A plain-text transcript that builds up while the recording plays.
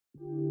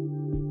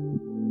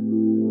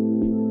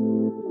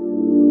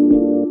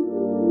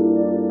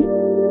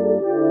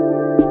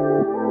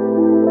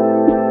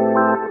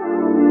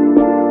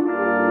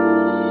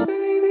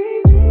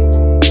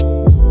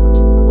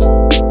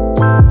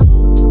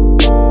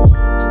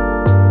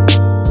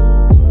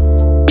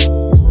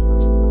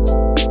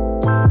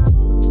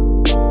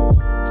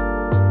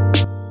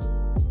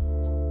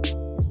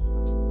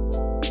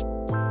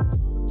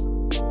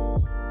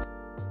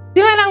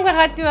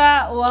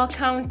Baratuwa,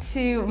 welcome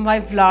to my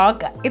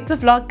vlog. It's a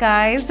vlog,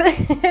 guys.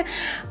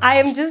 I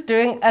am just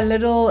doing a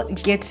little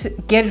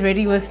get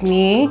ready with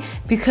me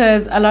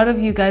because a lot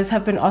of you guys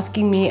have been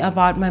asking me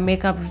about my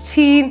makeup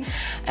routine,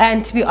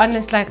 and to be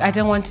honest, like, I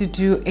don't want to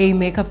do a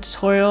makeup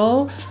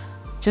tutorial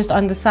just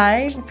on the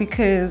side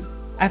because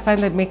I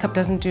find that makeup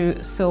doesn't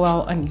do so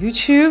well on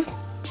YouTube.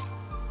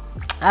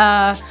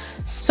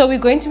 So we're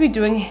going to be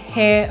doing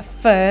hair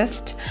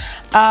first.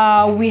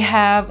 We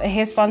have a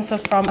hair sponsor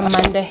from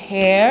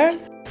Mmaneo.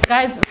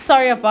 Guys,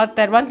 sorry about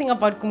that. One thing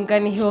about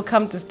Kumgani, he will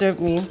come disturb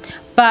me.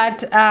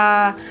 But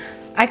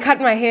I cut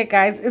my hair,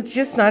 guys. It's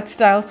just not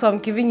style, so I'm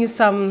giving you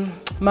some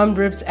mum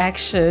ribs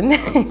action.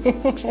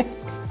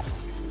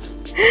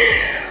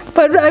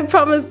 But I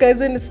promise,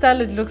 guys, when it's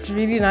styled, it looks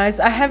really nice.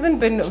 I haven't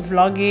been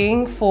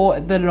vlogging for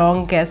the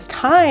longest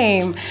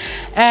time,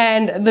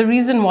 and the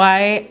reason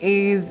why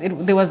is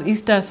there was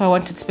Easter, so I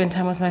wanted to spend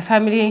time with my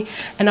family,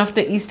 and after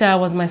Easter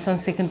was my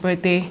son's second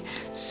birthday,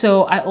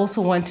 so I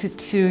also wanted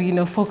to, you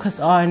know, focus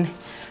on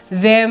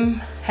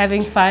them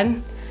having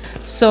fun.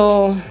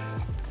 So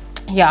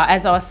yeah,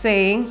 as I was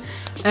saying,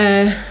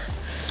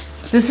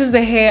 this is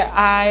the hair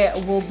I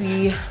will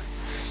be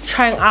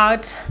trying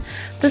out.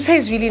 This hair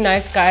is really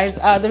nice, guys.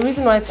 The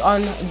reason why it's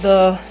on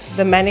the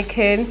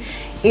mannequin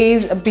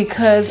is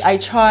because I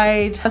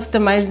tried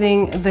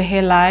customizing the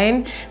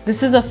hairline.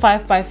 This is a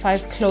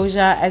 5x5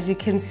 closure, as you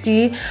can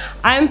see.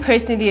 I'm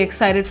personally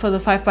excited for the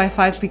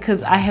 5x5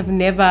 because I have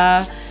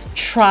never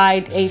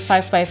tried a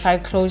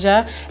 5x5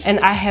 closure,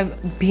 and I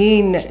have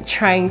been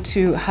trying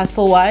to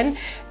hustle one,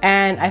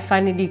 and I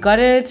finally got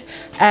it.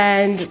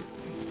 And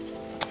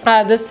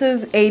this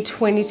is a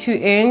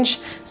 22-inch,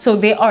 so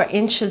there are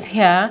inches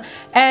here,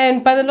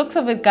 and by the looks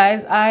of it,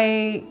 guys,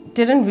 I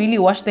didn't really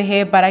wash the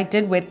hair, but I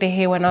did wet the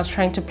hair when I was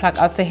trying to pluck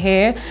out the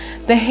hair.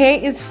 The hair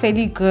is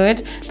fairly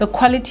good. The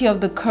quality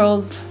of the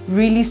curls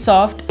really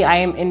soft. I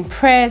am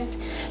impressed,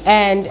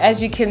 and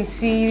as you can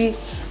see,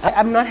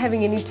 I'm not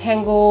having any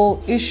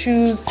tangle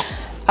issues.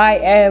 I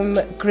am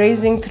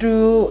grazing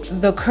through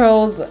the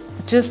curls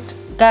just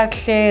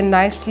clear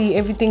nicely.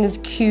 Everything is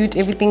cute,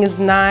 everything is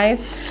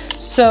nice.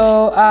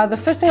 So the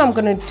first thing I'm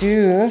gonna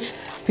do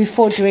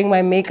before doing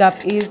my makeup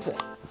is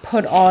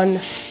put on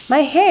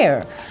my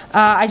hair.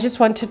 I just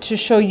wanted to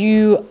show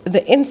you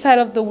the inside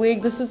of the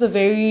wig. This is a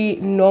very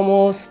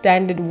normal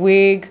standard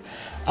wig.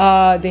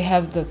 They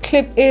have the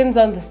clip-ins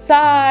on the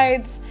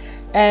sides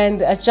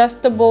and the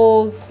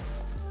adjustables,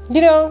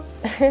 you know.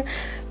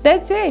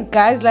 That's it,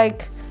 guys.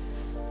 Like,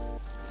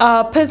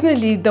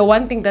 personally, the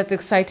one thing that's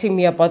exciting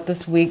me about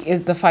this wig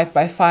is the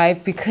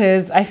 5x5,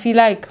 because I feel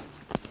like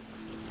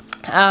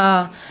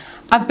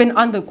I've been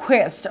on the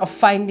quest of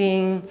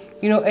finding,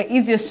 you know, an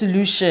easier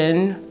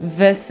solution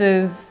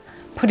versus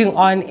putting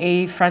on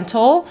a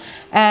frontal.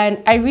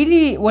 And I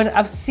really, when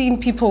I've seen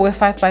people with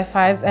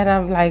 5x5s, and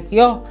I'm like,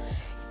 yo,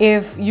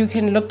 if you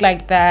can look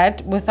like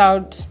that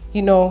without,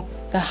 you know,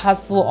 the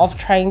hustle of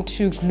trying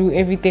to glue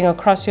everything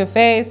across your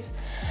face,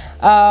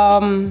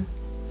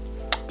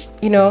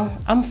 you know,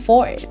 I'm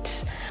for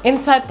it.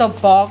 Inside the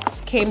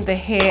box came the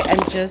hair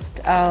and just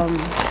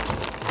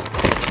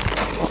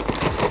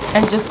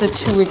the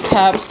 2-wig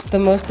caps, the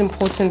most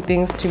important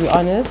things, to be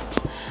honest.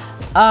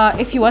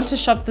 If you want to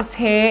shop this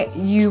hair,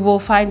 you will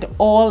find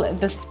all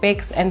the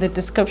specs and the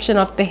description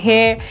of the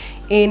hair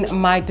in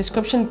my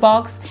description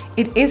box.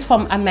 It is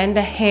from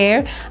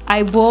Mmaneo.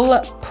 I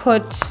will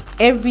put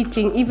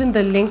everything, even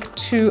the link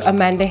to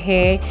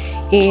Mmaneo,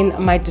 in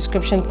my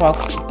description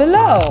box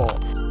below.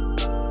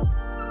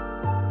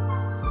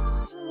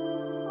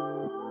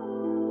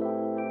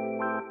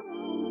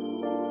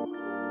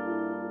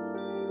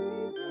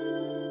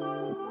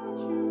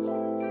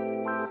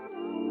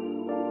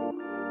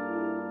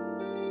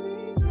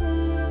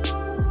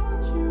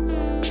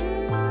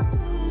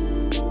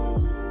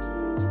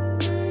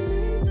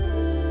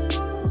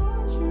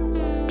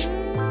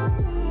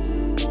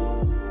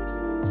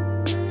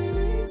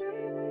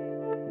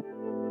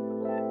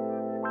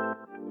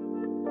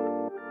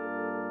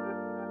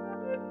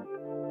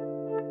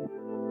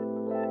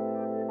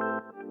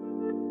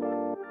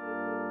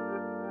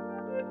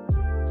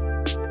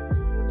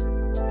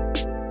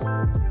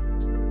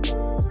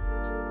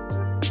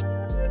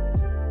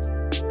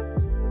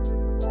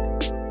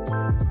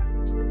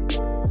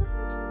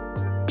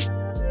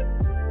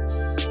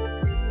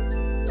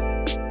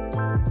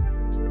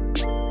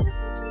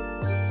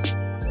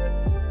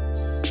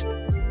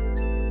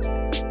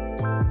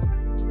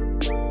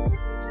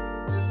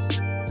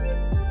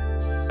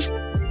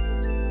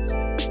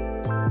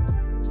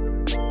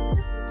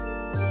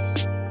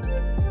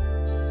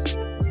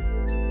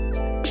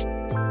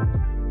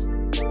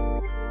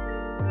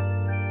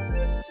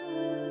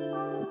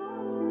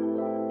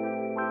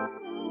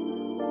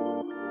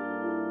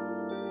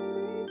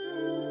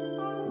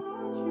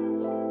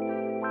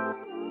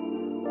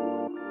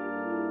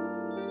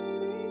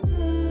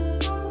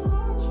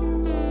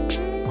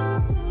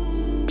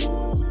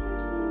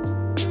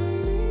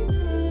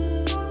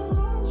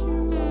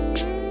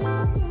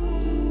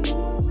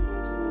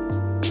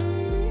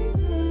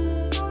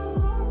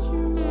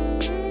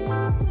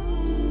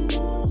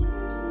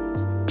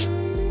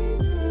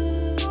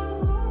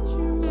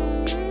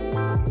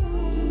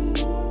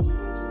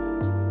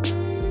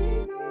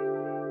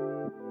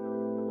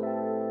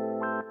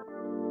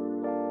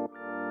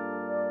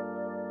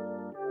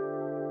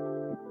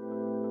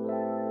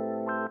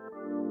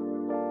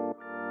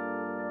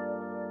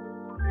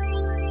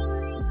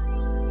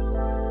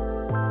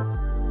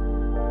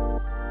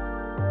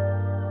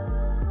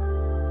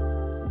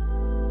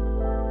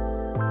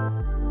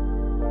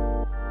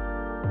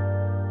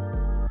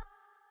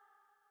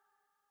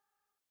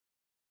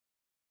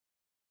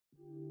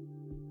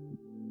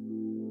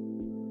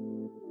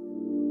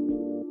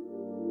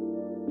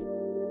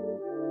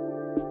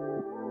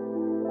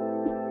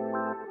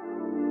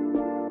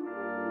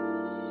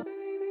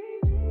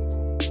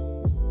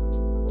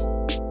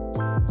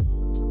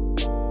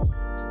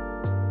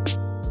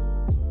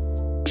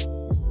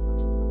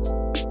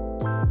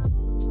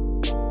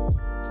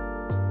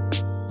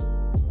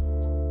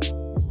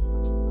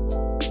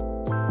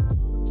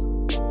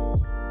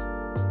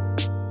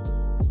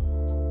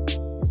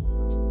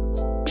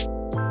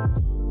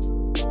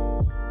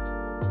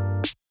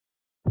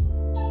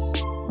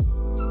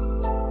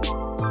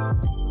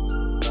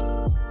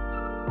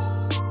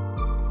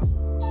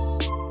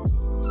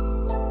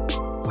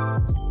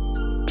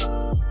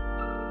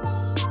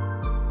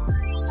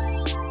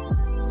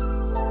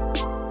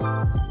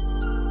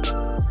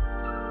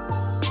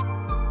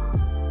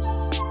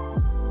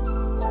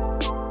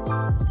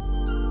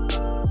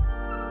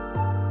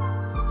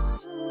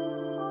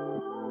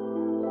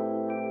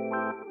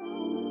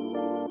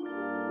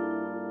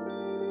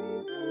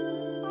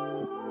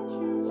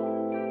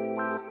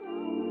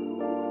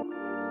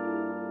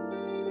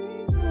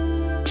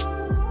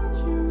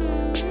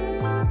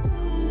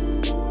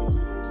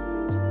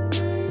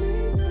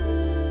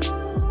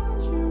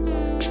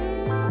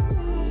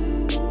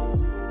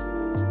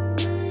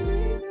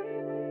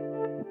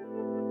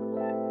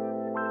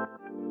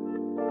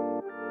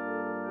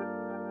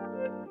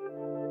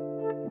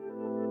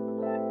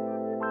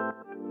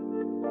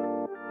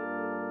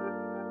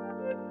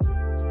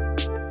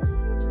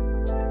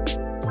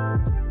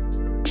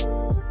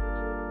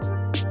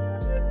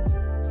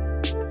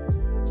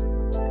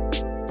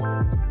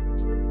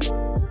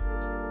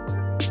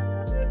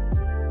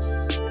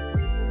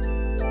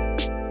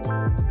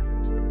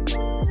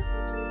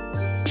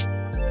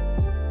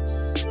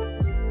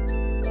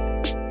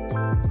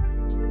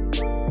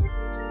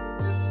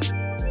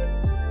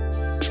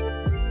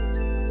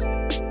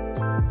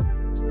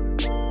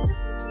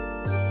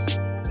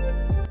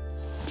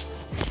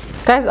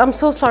 Guys, I'm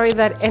so sorry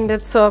that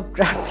ended so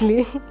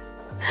abruptly.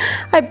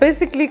 I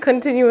basically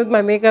continue with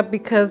my makeup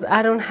because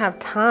I don't have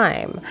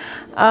time.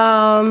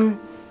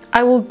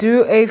 I will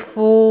do a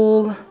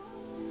full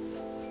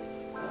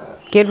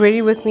get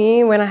ready with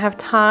me when I have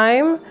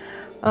time.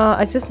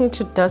 I just need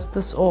to dust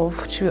this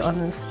off, to be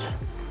honest.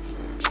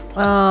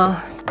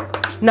 Now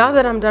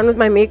that I'm done with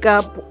my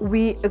makeup,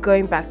 we are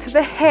going back to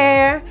the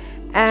hair,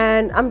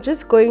 and I'm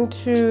just going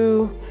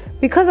to,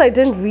 because I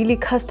didn't really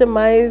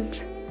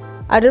customize,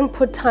 I didn't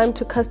put time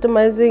to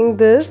customizing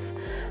this,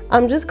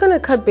 I'm just gonna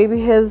cut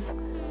baby hairs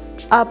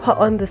up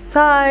on the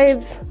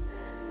sides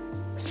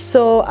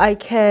so I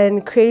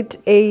can create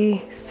a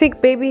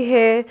thick baby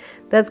hair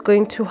that's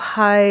going to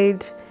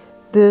hide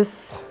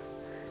this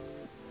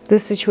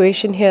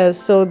situation here,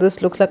 so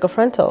this looks like a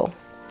frontal.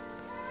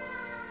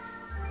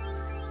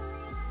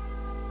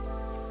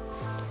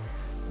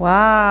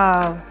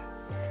 Wow.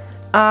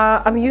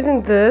 I'm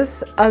using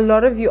this. A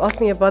lot of you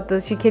asked me about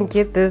this. You can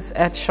get this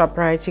at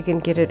ShopRite. You can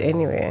get it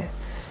anywhere.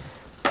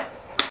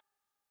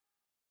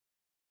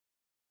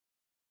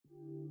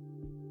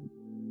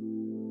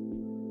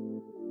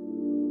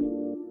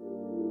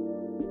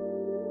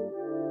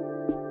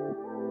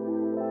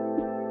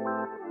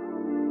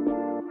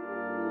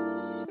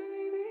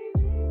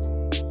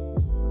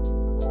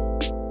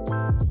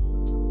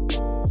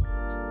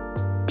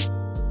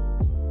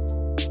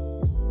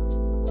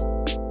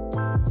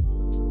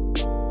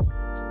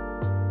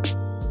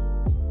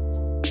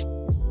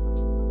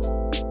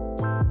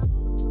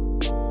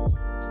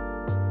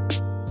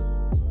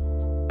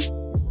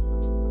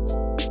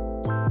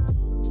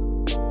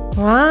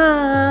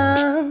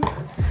 Wow,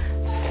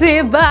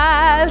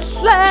 Shayyszn.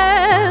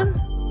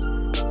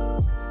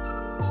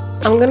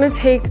 I'm gonna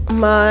take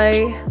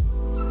my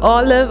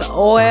olive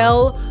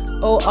oil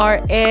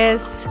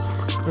ORS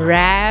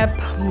wrap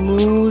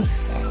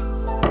mousse.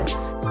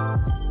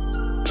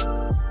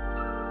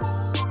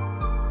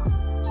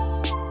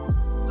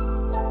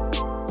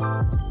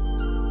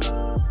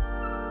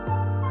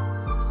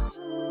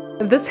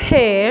 This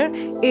hair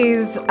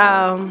is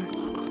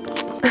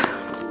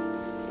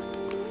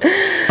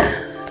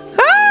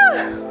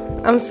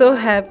I'm so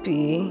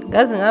happy.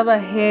 Guys, I'm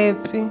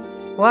happy.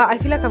 Wow, I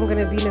feel like I'm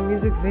gonna be in a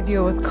music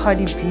video with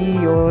Cardi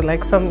B or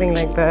like something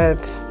like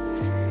that.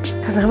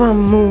 Guys,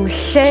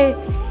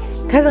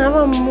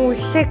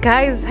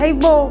 guys, hey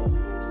bo.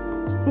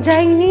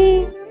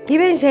 Jaini,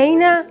 give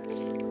Jaina.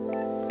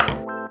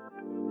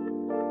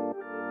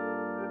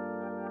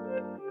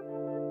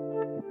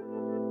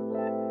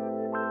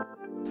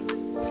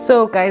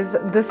 So guys,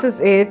 this is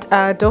it.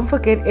 Don't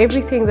forget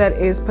everything that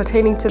is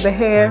pertaining to the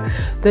hair,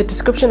 the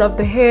description of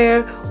the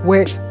hair,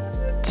 where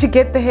to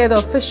get the hair, the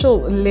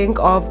official link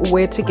of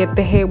where to get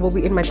the hair will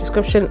be in my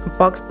description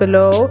box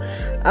below.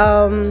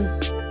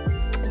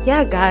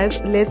 Yeah guys,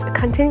 let's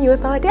continue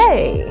with our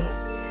day.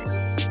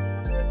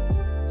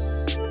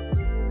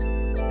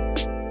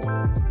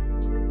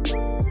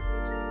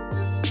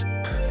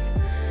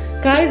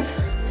 Guys,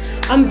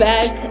 I'm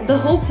back. The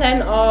whole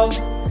plan of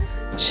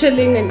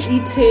chilling and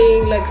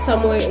eating like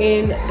somewhere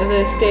in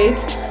the state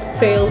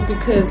failed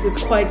because it's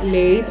quite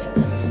late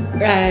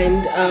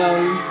and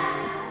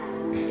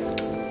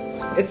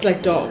it's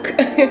like dark.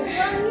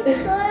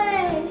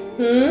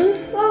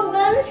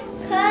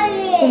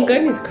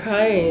 Mngani is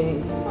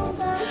crying.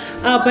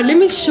 But let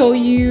me show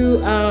you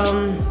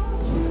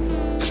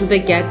the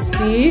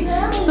Gatsby.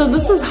 So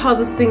this is how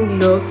this thing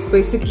looks.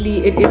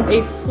 Basically it is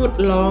a foot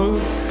long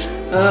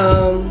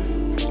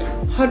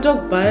hot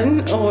dog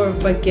bun or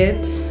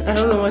baguette, I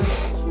don't know what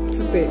to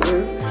say it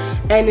is,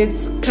 and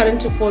it's cut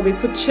into 4. They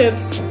put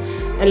chips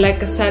and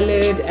like a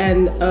salad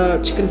and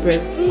chicken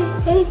breasts.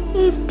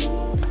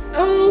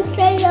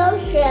 Take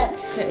those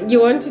chips.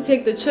 You want to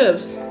take the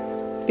chips?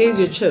 There's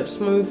your chips.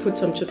 Mommy put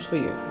some chips for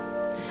you.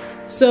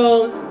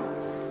 So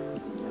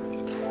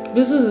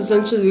this is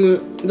essentially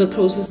the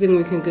closest thing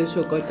we can get to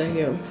a gota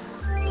here,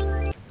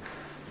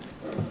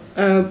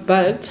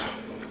 but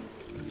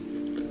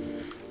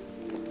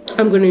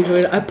I'm gonna enjoy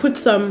it. I put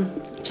some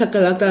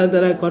chakalaka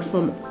that I got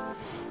from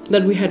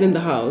that we had in the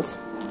house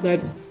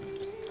that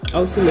I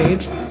also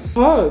made.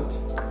 Hot.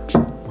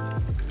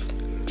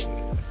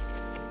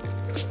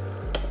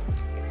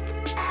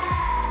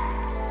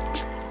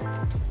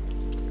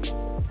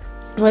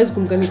 Why is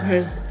Gumgani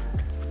crying?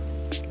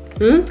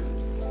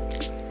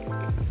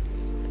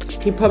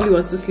 He probably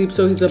wants to sleep,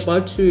 so he's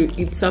about to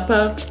eat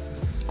supper,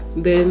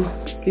 then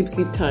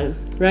sleep time,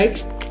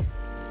 right?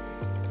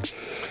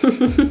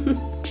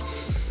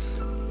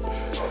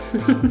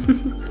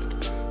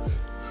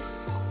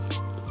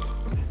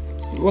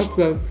 What's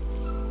up?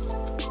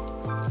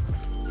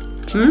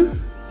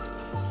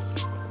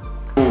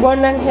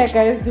 One here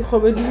guys,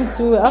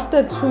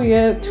 after 2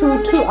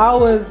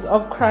 hours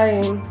of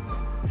crying.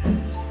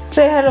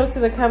 Say hello to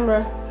the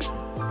camera.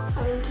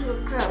 Hello to the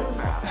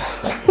camera.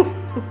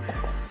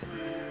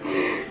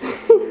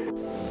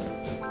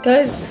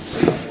 Guys,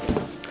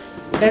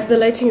 the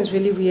lighting is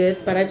really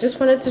weird, but I just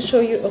wanted to show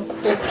you a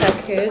cool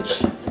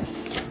package,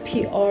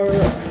 PR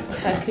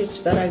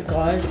package that I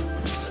got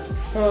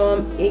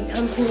from a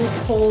company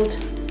called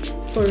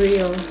For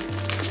Real.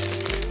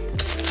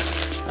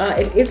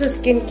 It is a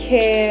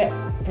skincare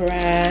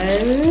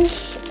brand,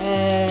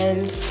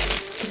 and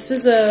this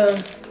is a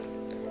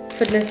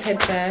fitness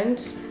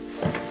headband,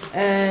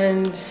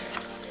 and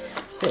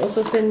they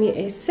also sent me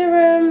a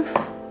serum.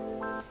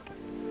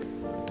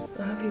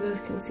 I hope you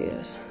guys can see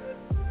it.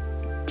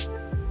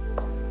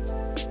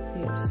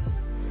 Yes.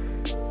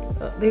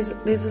 There's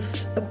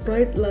a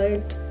bright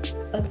light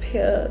up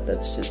here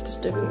that's just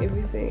disturbing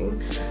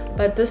everything,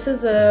 but this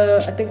is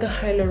I think a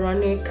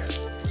hyaluronic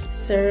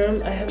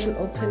serum. I haven't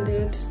opened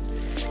it.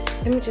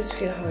 Let me just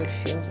feel how it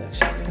feels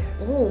actually.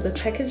 Oh, the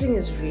packaging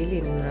is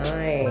really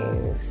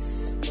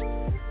nice.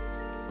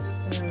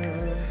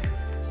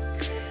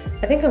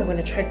 I think I'm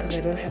gonna try it because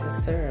I don't have a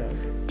serum.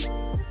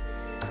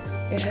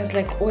 It has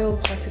like oil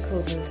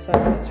particles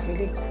inside. It's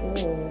really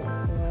cool.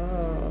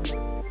 Wow.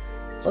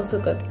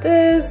 Also got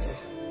this.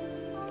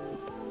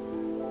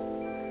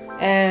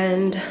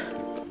 And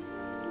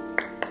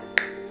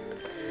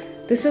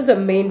this is the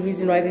main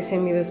reason why they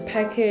sent me this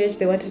package.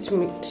 They wanted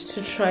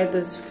to try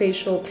this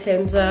facial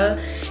cleanser.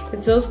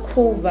 It's those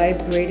cool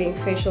vibrating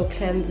facial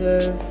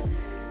cleansers.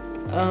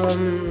 I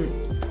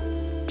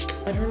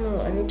don't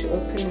know, I need to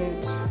open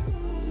it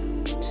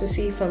to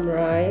see if I'm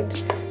right.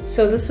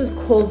 So this is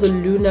called the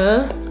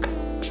Luna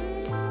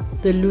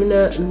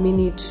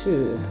Mini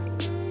 2.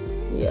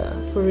 Yeah,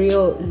 For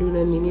Real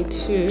Luna Mini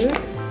 2.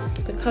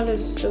 The color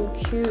is so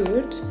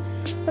cute.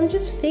 I'm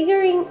just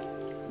figuring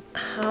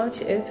how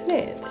to open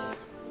it.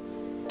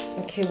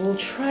 Okay, we'll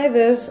try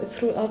this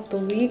throughout the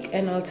week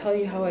and I'll tell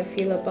you how I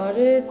feel about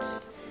it,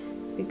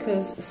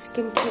 because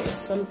skincare is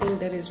something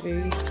that is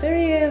very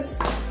serious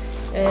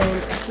and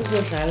this is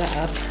what Lala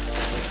up.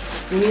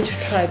 We need to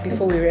try it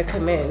before we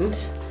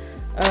recommend.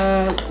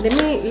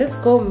 Let's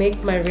go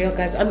make my reel,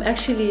 guys. I'm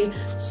actually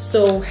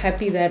so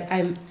happy that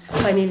I'm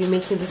finally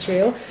making this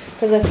reel,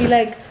 because I feel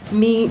like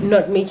me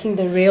not making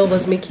the reel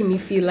was making me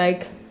feel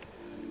like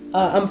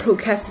I'm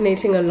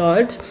procrastinating a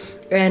lot,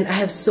 and I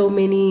have so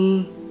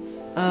many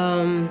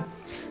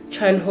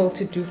try and haul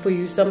to do for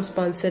you, some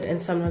sponsored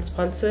and some not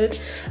sponsored.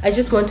 I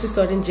just want to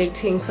start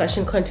injecting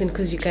fashion content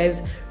because you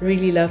guys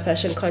really love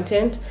fashion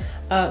content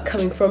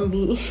coming from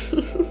me.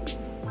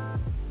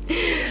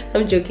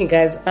 I'm joking,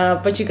 guys,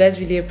 but you guys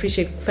really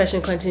appreciate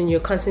fashion content. You're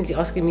constantly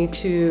asking me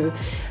to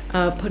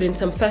put in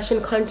some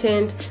fashion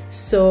content,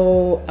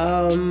 so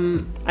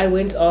I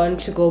went on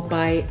to go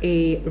buy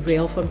a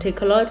reel from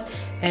Takealot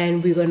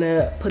and we're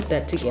gonna put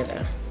that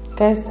together.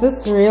 Guys,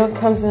 this reel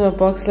comes in a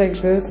box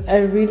like this. I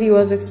really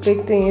was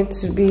expecting it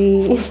to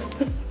be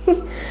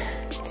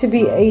to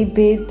be a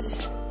bit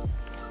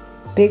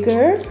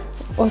bigger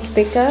or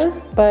thicker,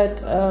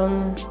 but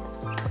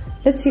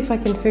let's see if I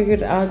can figure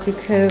it out,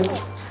 because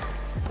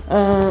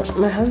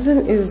my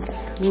husband is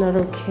not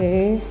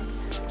okay,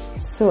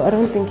 so I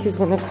don't think he's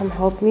gonna come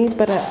help me,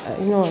 but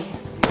you know,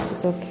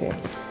 it's okay.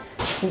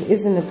 It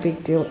isn't a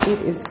big deal. It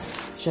is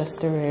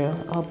just a reel.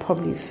 I'll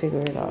probably figure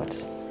it out.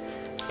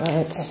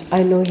 But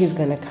I know he's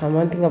gonna come.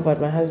 One thing about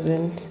my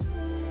husband,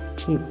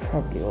 he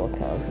probably will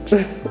come.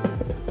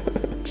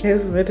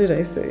 Yes, what did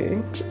I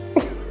say?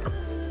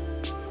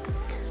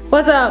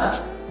 What's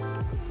up?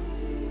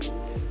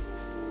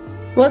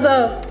 What's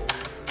up?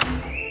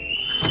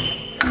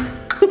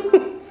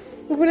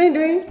 What are you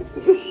doing?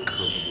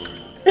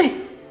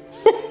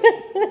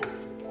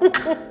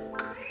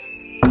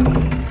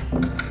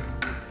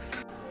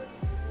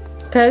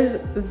 Guys,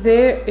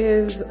 there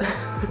is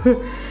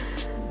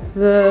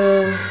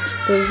the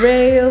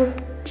rail.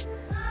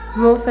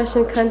 More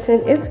fashion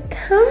content is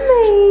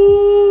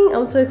coming.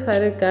 I'm so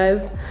excited,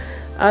 guys.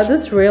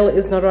 This rail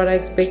is not what I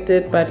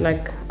expected, but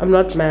like, I'm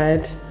not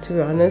mad, to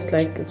be honest.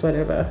 Like, it's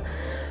whatever.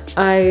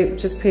 I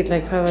just paid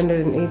like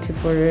 580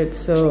 for it,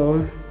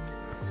 so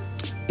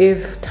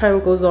if time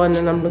goes on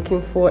and I'm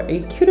looking for a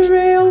cuter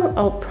rail,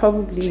 I'll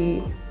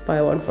probably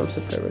buy one from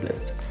Super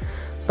Realist.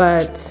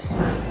 But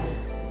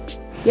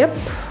yep,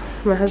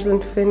 my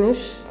husband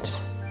finished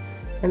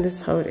and this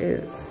is how it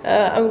is.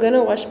 I'm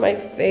gonna wash my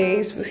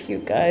face with you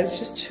guys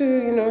just to,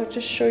 you know,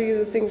 just show you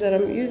the things that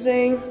I'm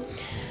using,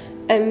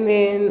 and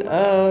then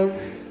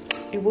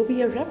it will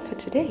be a wrap for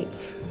today.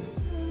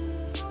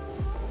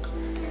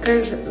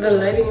 Guys, the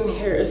lighting in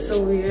here is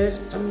so weird.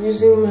 I'm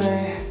using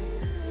my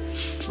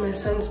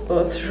son's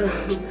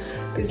bathroom.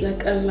 There's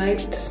like a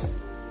light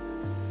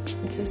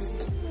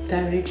just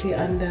directly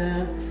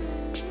under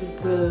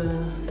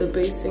the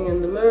basing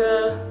and the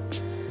mirror,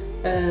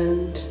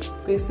 and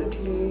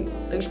basically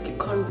like you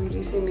can't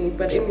really see me.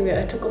 But anyway,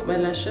 I took off my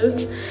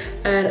lashes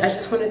and I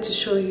just wanted to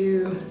show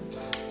you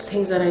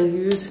things that I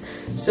use.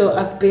 So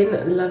I've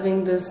been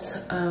loving this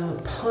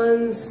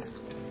Pond's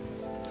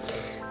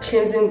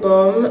cleansing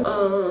balm.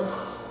 Oh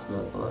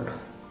my god,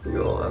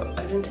 no,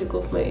 I didn't take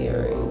off my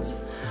earrings.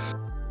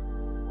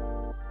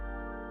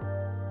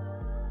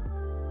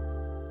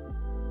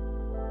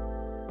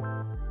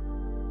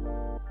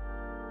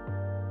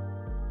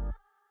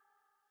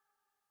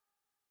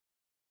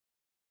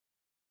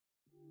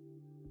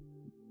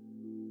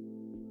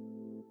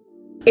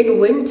 In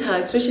winter,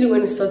 especially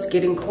when it starts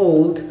getting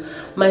cold,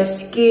 my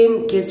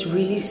skin gets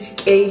really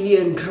scaly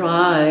and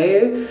dry,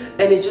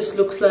 and it just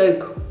looks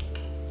like,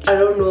 I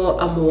don't know,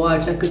 I'm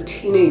what, like a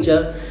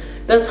teenager.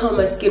 That's how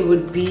my skin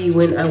would be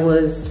when I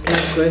was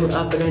like growing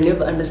up, and I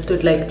never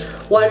understood like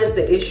what is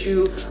the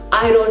issue.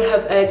 I don't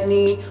have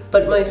acne,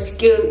 but my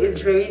skin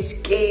is very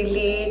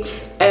scaly,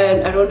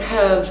 and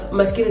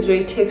my skin is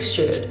very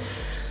textured.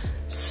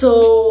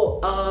 So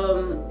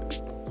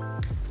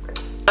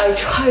I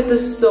tried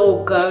this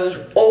soap, guys.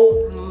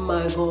 Oh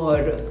my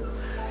god,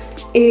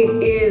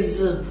 it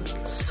is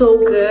so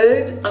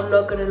good.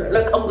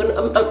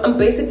 I'm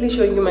basically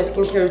showing you my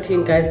skincare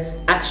routine, guys.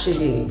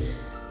 Actually,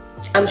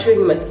 I'm showing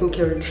you my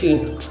skincare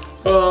routine.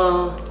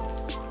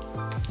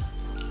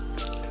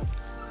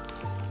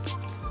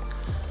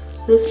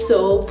 This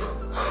soap,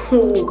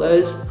 oh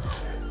guys,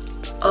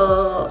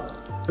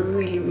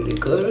 really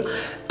good.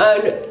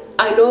 And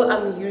I know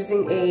I'm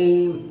using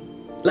a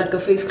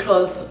face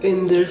cloth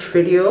in this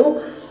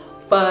video,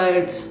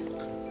 but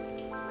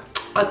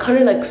I kind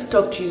of like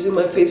stopped using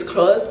my face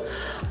cloth.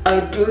 I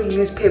do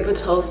use paper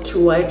towels to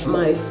wipe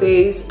my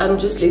face. I'm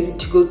just lazy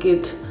to go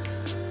get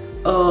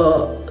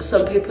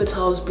some paper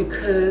towels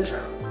because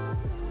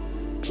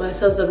my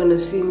sons are gonna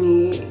see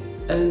me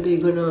and they're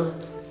gonna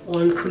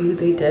want to leave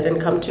their dad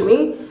and come to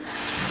me.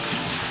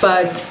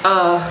 But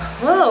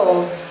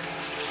wow,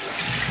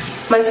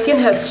 my skin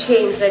has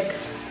changed. Like,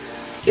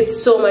 it's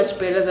so much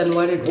better than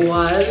what it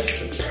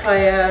was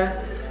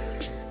prior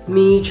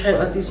me trying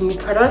out this new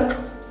product.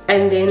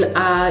 And then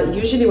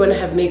usually when I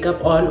have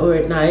makeup on or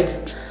at night,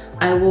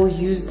 I will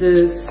use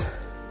this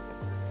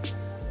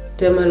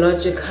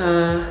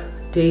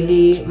Dermalogica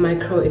Daily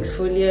Micro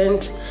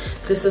Exfoliant.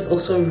 This is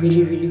also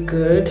really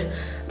good.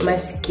 My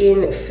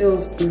skin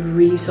feels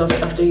really soft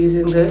after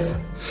using this,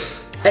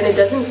 and it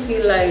doesn't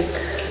feel like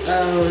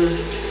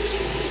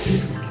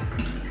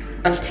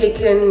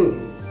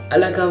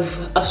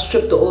I've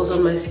stripped the oils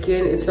on my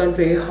skin. It's not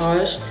very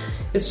harsh.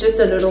 It's just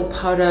a little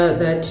powder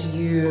that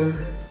you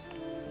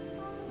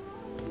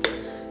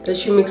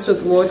mix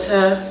with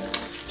water,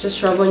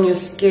 just rub on your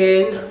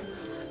skin.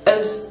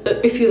 As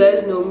if you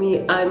guys know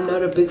me, I'm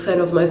not a big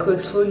fan of micro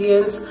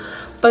exfoliants,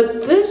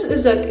 but this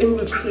is like in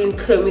between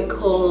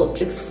chemical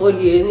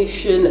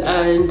exfoliation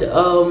and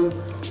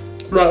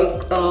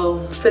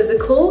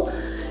physical,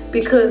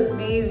 because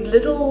these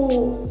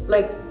little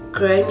like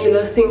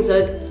granular things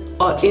that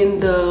are in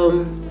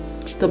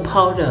the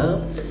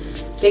powder,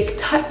 they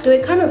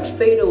kind of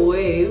fade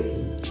away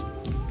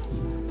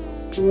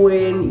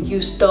when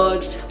you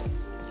start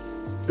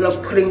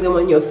like putting them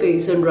on your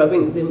face and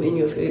rubbing them in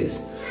your face.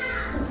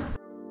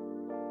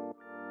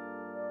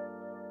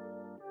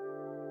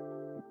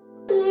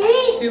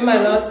 Do my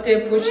last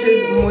step, which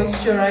is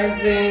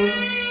moisturizing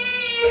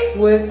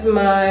with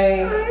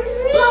my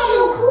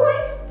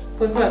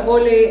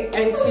Olay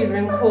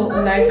anti-wrinkle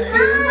night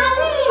cream.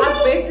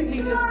 I've basically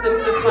just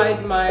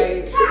simplified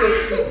my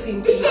face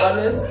routine, to be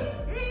honest.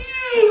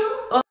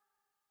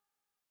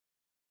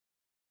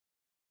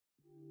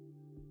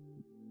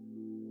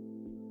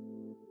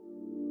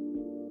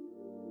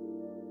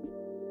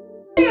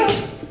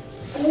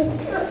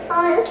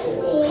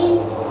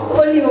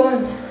 What do you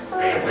want?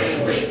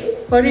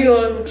 What do you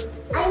want?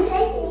 I'm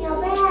taking a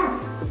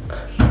bath.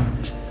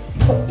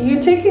 You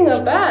taking a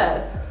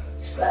bath?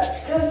 Scrub,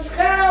 scrub,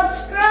 scrub,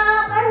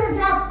 scrub on the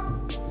top.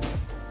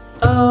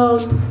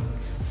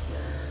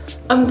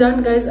 I'm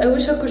done, guys. I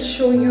wish I could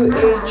show you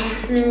a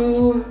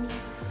true.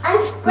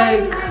 I'm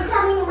spreading my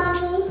tummy,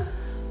 mommy.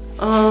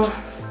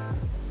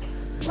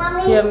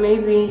 Mommy. Yeah,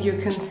 maybe you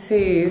can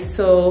see.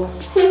 So.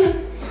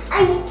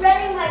 I'm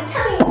spreading my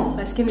tummy.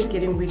 My skin is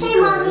getting really Hey,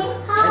 good mommy.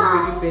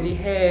 Hi. and really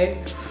hair.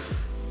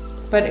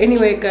 But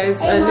anyway, guys,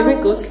 Hey, let me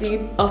mommy. go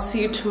sleep. I'll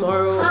see you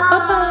tomorrow. Hi.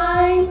 Bye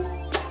bye.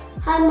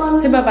 Hi, mommy.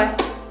 Say bye bye.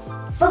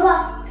 Bye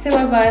bye. Say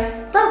bye bye.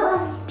 Bye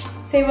bye.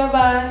 Say bye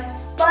bye.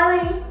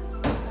 Bye.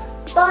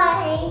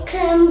 Bye,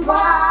 cream.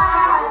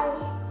 Bye.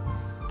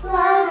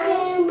 Bye,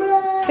 cream.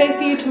 Say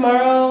see you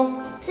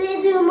tomorrow.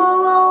 See you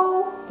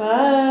tomorrow.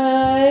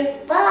 Bye.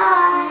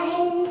 Bye.